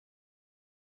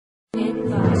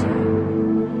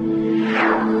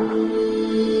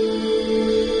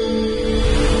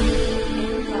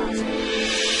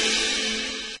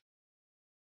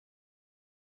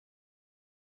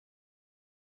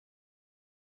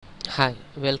Hi,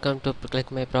 welcome to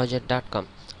clickmyproject.com.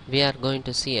 We are going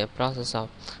to see a process of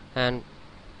and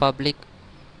public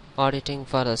auditing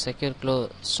for the secure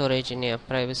storage in a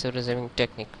privacy reserving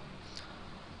technique.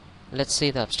 Let's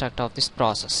see the abstract of this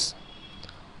process.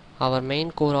 Our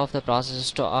main core of the process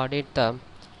is to audit the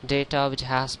data which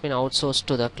has been outsourced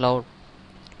to the cloud,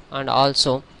 and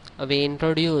also we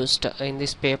introduced in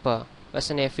this paper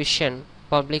was an efficient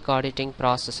public auditing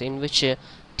process in which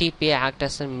TPA acts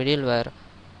as a middleware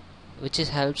which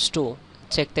helps to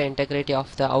check the integrity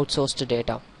of the outsourced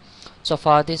data. So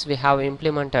for this we have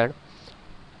implemented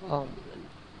um,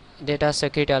 data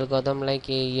security algorithm like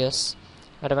AES,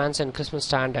 advanced encryption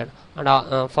standard,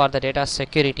 and for the data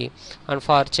security, and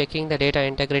for checking the data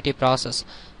integrity process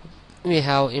we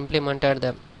have implemented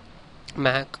the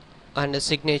MAC and the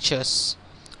signatures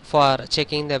for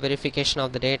checking the verification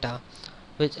of the data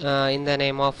which in the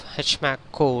name of HMAC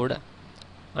code,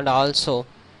 and also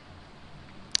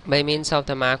by means of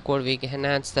the MAC code we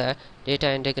enhance the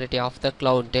data integrity of the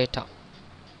cloud data.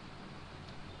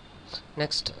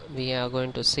 Next we are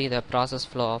going to see the process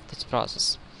flow of this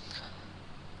process.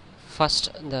 First,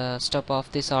 the step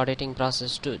of this auditing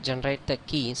process to generate the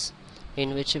keys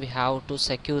in which we have to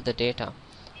secure the data.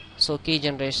 So key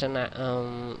generation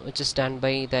which is done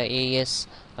by the AES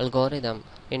algorithm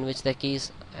in which the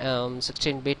keys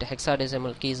 16-bit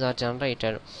hexadecimal keys are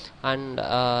generated, and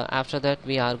after that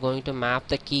we are going to map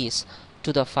the keys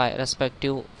to the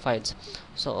respective files.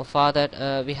 So for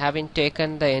that we haven't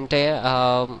taken the entire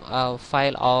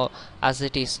file as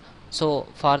it is. So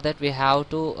for that we have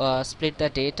to split the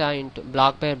data into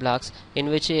block by blocks in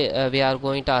which we are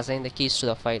going to assign the keys to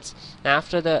the files.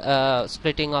 After the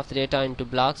splitting of the data into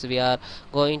blocks, we are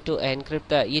going to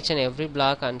encrypt each and every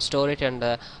block and store it in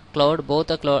the cloud, both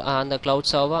the cloud on the cloud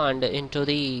server and into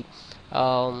the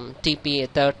TPA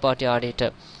third-party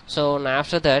auditor. So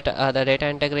after that the data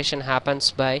integration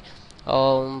happens by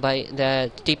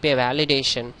the TPA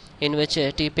validation, in which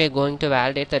TPA going to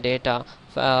validate the data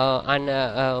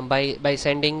and by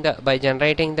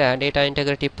generating the data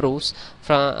integrity proofs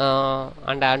from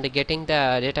and getting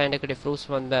the data integrity proofs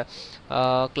from the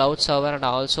cloud server, and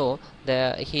also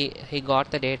he got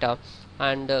the data,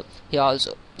 and he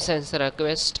also sends a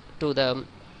request to the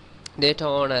data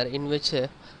owner in which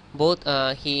both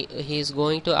he is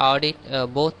going to audit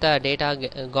both the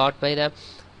data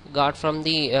got from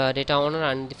the data owner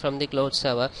and from the cloud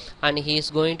server, and he is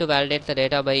going to validate the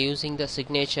data by using the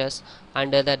signatures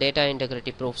and the data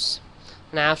integrity proofs.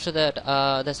 And after that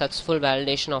the successful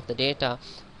validation of the data,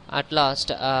 at last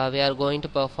we are going to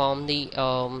perform the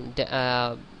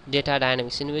data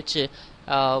dynamics, in which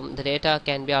the data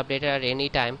can be updated at any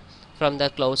time from the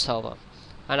cloud server.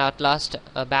 And at last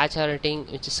batch auditing,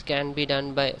 which can be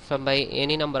done by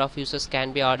any number of users,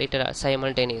 can be audited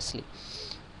simultaneously.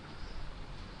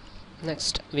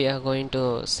 Next we are going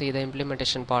to see the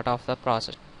implementation part of the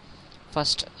process.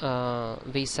 First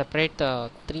we separate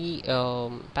the three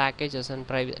packages and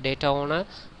private data owner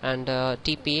and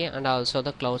TPA and also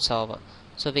the cloud server.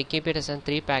 So we keep it as in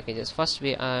three packages. First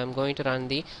I am going to run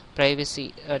the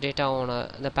privacy data owner,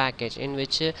 the package in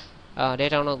which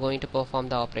data owner going to perform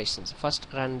the operations. First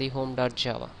run the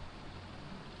home.java.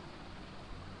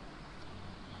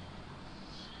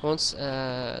 Once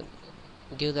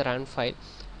give the run file,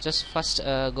 just first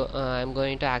I'm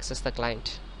going to access the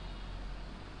client.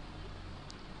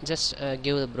 Just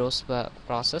give the browse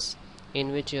process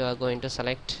in which you are going to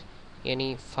select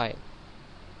any file.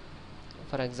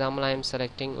 For example, I am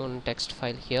selecting one text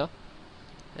file here.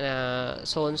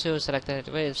 So once you select that,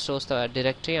 it shows the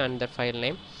directory and the file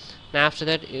name. And after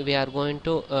that we are going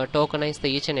to tokenize the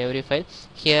each and every file.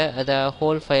 Here the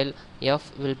whole file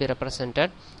F will be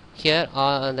represented. Here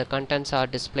all the contents are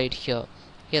displayed here.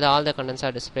 Here all the contents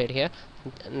are displayed here.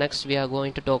 Next we are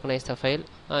going to tokenize the file.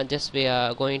 Just we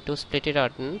are going to split it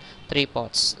out in three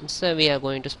parts. So we are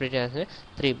going to split it as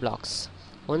three blocks.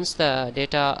 Once the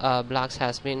data blocks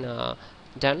has been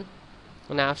done,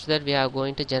 and after that we are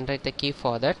going to generate the key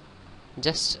for that.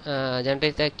 Just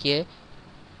generate the key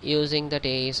using the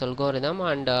AES algorithm,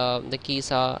 and the keys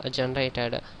are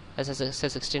generated as a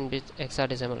 16-bit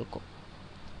hexadecimal code.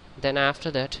 Then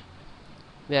after that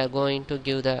we are going to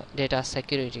give the data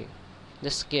security.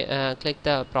 Just click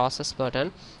the process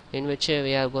button in which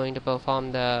we are going to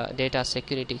perform the data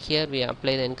security. Here we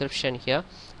apply the encryption here.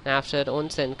 After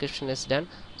once the encryption is done,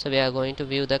 so we are going to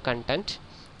view the content,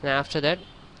 and after that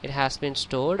it has been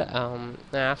stored.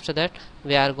 After that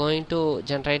we are going to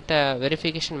generate the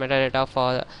verification metadata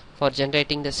for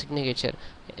generating the signature.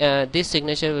 This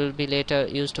signature will be later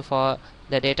used for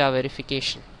the data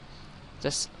verification.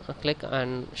 Just click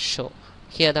and show.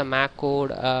 Here the MAC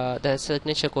code, the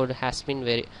signature code has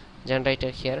been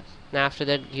generated here. And after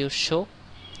that give show.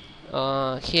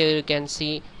 Here you can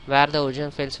see where the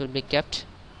original files will be kept.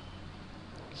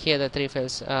 Here the three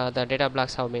files, the data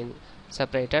blocks have been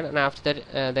separated, and after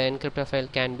that the encryptor file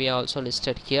can be also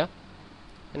listed here.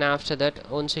 And after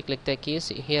that, once you click the keys,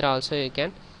 here also you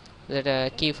can,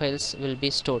 that key files will be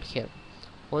stored here.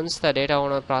 Once the data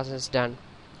owner process is done,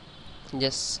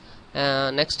 just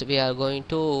next we are going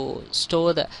to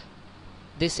store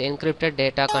this encrypted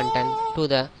data content to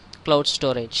the cloud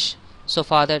storage. So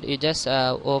for that, you just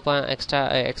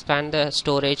expand the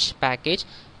storage package.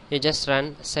 You just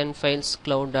run send files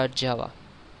cloud.java.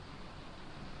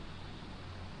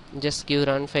 Just give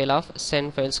run file of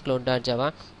send files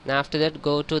cloud.java. And after that,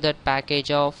 go to that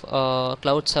package of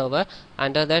cloud server.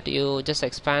 Under that, you just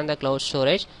expand the cloud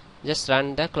storage. Just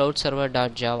run the cloud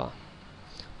server.java.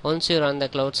 Once you run the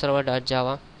cloud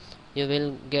server.java, you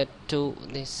will get to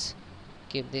this.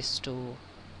 Keep this to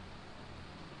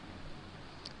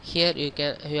here.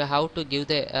 You have to give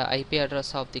the IP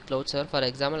address of the cloud server. For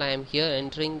example, I am here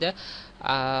entering the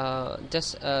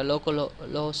local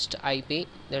host IP,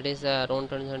 that is round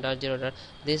 27.0.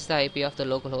 This is the IP of the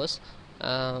local host.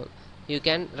 You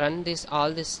can run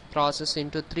all this process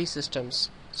into 3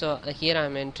 systems. So here I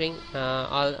am entering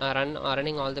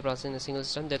running all the process in a single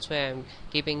system. That's why I am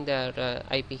keeping the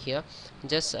IP here.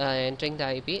 Just entering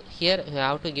the IP. Here you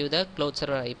have to give the cloud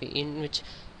server IP, in which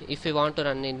if you want to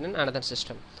run in another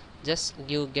system, just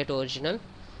give get original,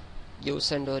 give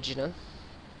send original.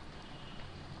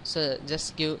 So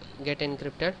just give get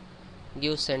encrypted,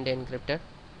 give send encrypted.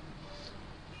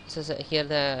 So here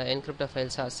the encryptor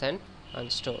files are sent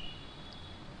and stored.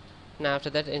 Now after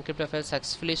that, encryptor file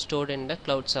successfully stored in the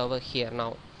cloud server here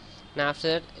now. Now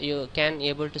after that, you can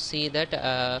able to see that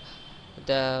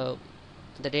the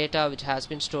data which has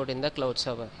been stored in the cloud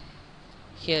server.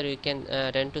 Here you can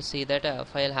tend to see that a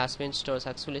file has been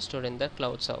successfully stored in the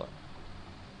cloud server.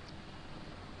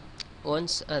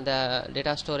 Once the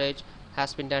data storage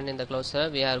has been done in the cloud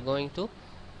server, we are going to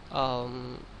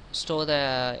store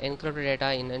the encrypted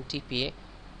data in a TPA.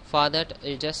 For that,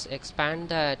 you just expand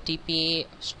the TPA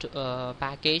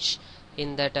package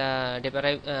in that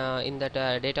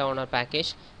data owner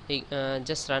package. You,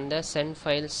 just run the send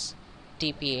files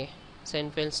TPA,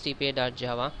 send files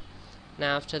TPA.java.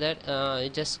 Now after that, you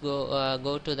just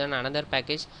go to then another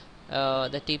package,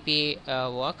 the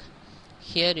TPA work.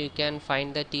 Here you can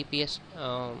find the TPS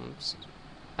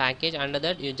package. Under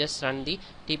that, you just run the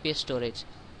TPS storage.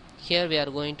 Here we are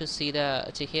going to see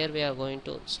here we are going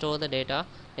to store the data,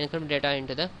 encrypted data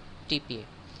into the TPA.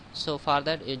 So for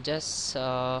that, you just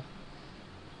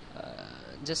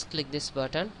click this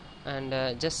button,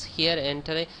 and just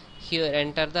enter the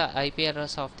IP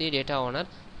address of the data owner.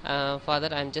 For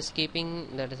that, I am just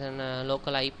keeping that is a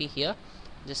local IP here.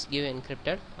 Just give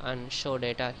encrypted and show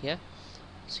data here.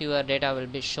 So your data will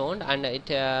be shown, and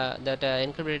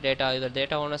encrypted data, your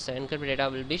data owner's encrypted data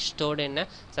will be stored in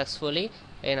successfully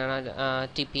in another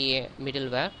TPA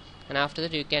middleware. And after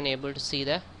that, you can able to see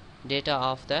the data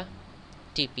of the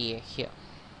TPA here.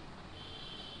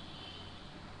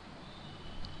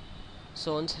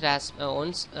 So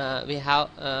once we have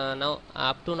now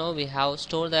up to now we have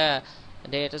stored the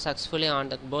data successfully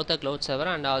on both the cloud server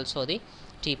and also the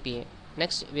TPA.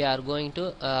 Next, we are going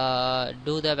to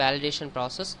do the validation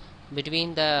process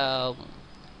between the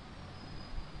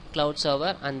cloud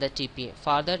server and the TPA.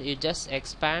 Further, you just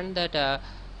expand that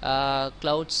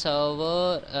cloud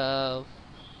server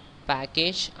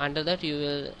package. Under that, you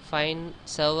will find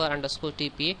server underscore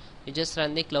TPA. You just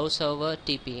run the cloud server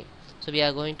TPA. So we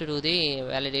are going to do the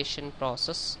validation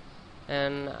process,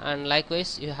 and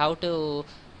likewise you have to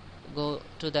go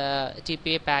to the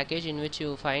TPA package in which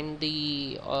you find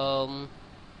the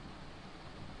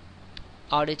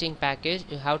auditing package.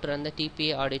 You have to run the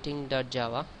TPA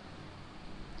auditing.java.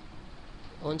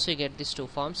 Once you get these two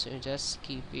forms, you just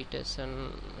keep it as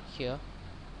here.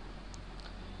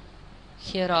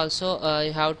 Here also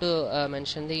you have to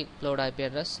mention the cloud IP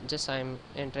address. Just I am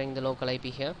entering the local IP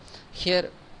here. Here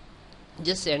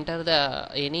just enter the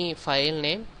any file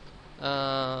name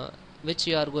which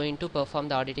you are going to perform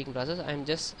the auditing process. I am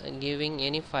just giving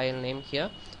any file name here.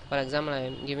 For example, I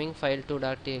am giving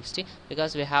file2.txt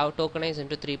because we have tokenized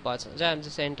into 3 parts. So I am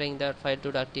just entering that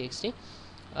file2.txt,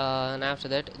 and after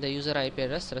that the user IP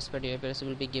address, respective IP address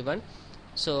will be given.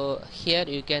 So here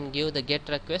you can give the get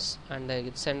request and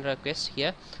the send request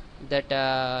here. That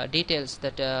details,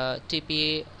 that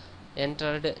TPA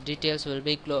entered details will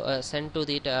be sent to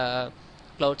the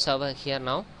cloud server here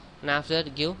now. And after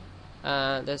that, give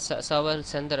the server will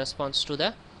send the response to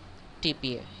the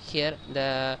TPA. Here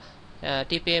the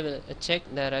TPA will check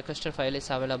the requested file is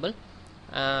available,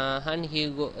 and he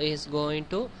is going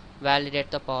to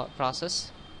validate the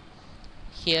process.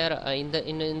 Here in the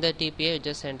TPA, you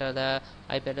just enter the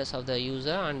IP address of the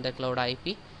user and the cloud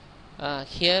IP.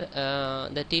 Here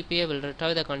the TPA will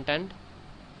retrieve the content,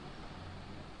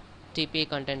 TPA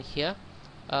content here,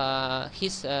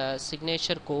 his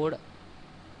signature code,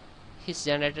 his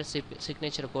generated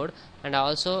signature code, and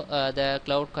also the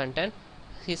cloud content,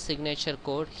 his signature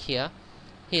code here.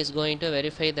 He is going to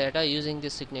verify data using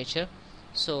this signature.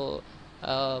 So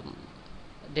the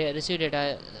received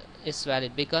data is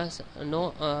valid because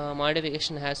no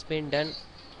modification has been done.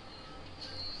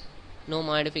 No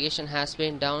modification has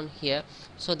been done here,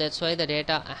 so that's why the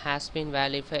data has been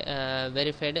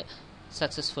verified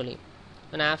successfully.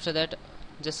 And after that,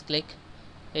 just click.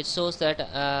 It shows that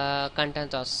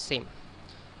contents are same.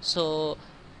 So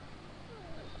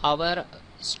our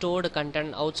stored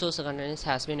content, outsourced content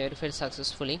has been verified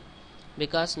successfully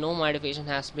because no modification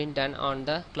has been done on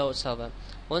the cloud server.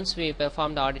 Once we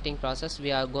perform the auditing process,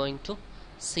 we are going to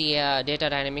see a data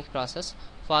dynamic process.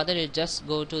 Further, you just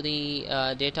go to the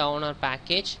data owner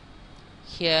package.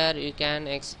 Here you can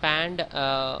expand.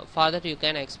 Further, you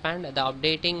can expand the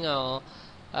updating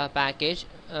package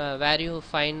where you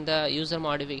find the user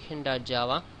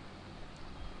modification.java.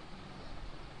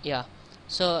 Yeah.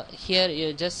 So here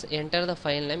you just enter the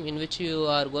file name in which you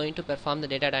are going to perform the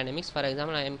data dynamics. For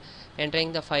example, I am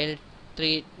entering the file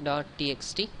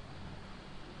 3.txt.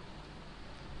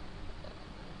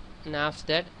 and after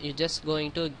that you just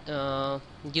going to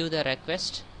give the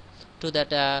request to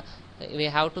that we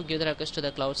have to give the request to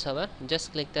the cloud server.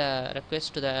 Just click the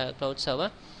request to the cloud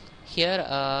server.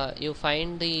 Here you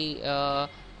find the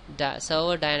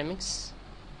server dynamics.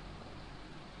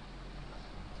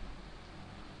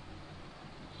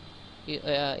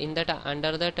 In that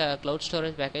under that cloud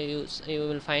storage package, you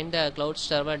will find the cloud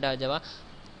server.java.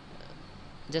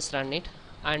 Just run it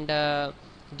and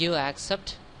give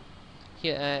accept.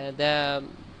 Here the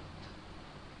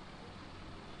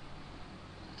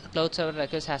cloud server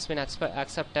request has been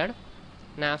accepted,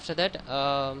 and after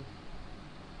that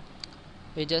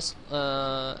we just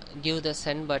give the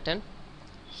send button.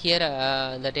 Here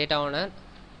the data owner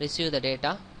receive the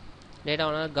data, data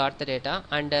owner got the data,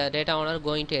 and data owner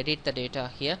going to edit the data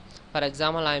here. For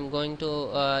example, I am going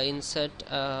to insert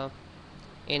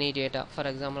any data. For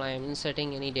example, I am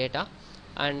inserting any data,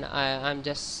 and I am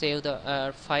just save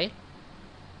the file,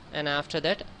 and after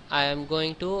that I am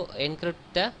going to encrypt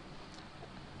the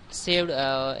saved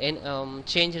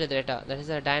change the data. That is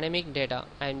a dynamic data.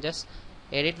 I am just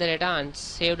edit the data and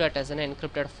save that as an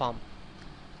encrypted form,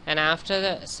 and after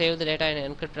the save the data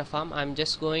in encrypted form, I am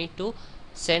just going to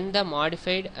send the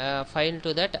modified file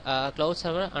to that cloud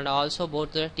server and also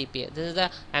both the TPA. This is the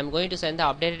I am going to send the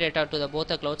updated data to the both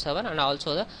the cloud server and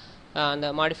also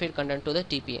the modified content to the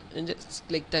TPA. And just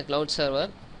click the cloud server,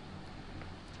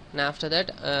 and after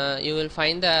that you will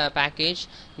find the package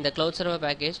in the cloud server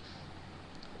package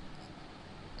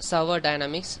server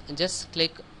dynamics. Just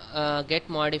click get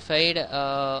modified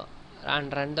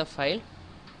and run the file.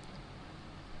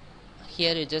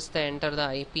 Here you just enter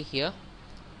the IP here,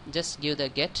 just give the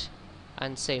get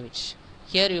and save it.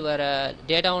 Here your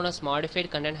data owner's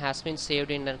modified content has been saved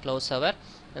in the cloud server.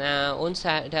 Once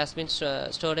it has been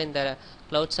stored in the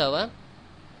cloud server,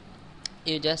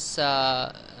 you just we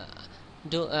are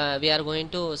going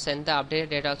to send the updated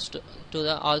data to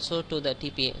the also to the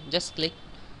TPA. Just click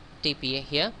TPA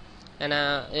here, and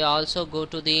you also go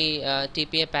to the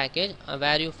TPA package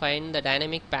where you find the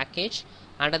dynamic package.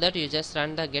 Under that you just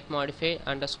run the get modified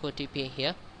underscore TPA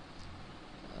here.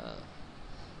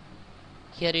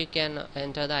 Here you can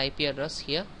enter the IP address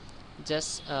here.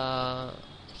 Just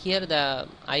here the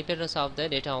IP address of the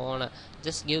data owner.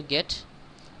 Just give get,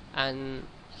 and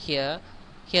here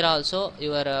also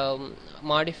your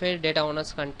modified data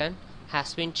owner's content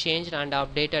has been changed and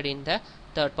updated in the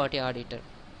third-party auditor.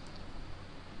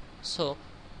 So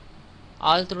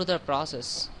all through the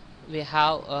process we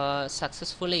have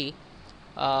successfully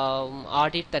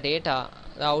audit the data,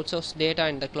 the outsourced data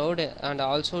in the cloud, and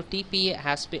also TPA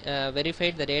has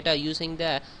verified the data using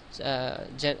the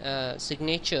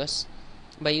signatures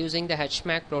by using the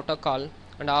HMAC protocol,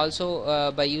 and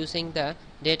also by using the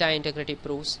data integrity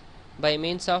proofs. By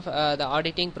means of the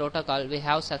auditing protocol, we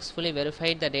have successfully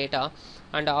verified the data,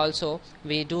 and also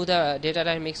we do the data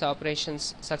dynamics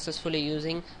operations successfully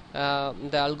using the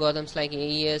algorithms like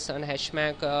AES and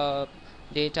HMAC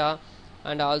data,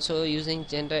 and also using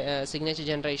signature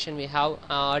generation we have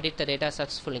audit the data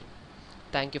successfully.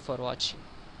 Thank you for watching.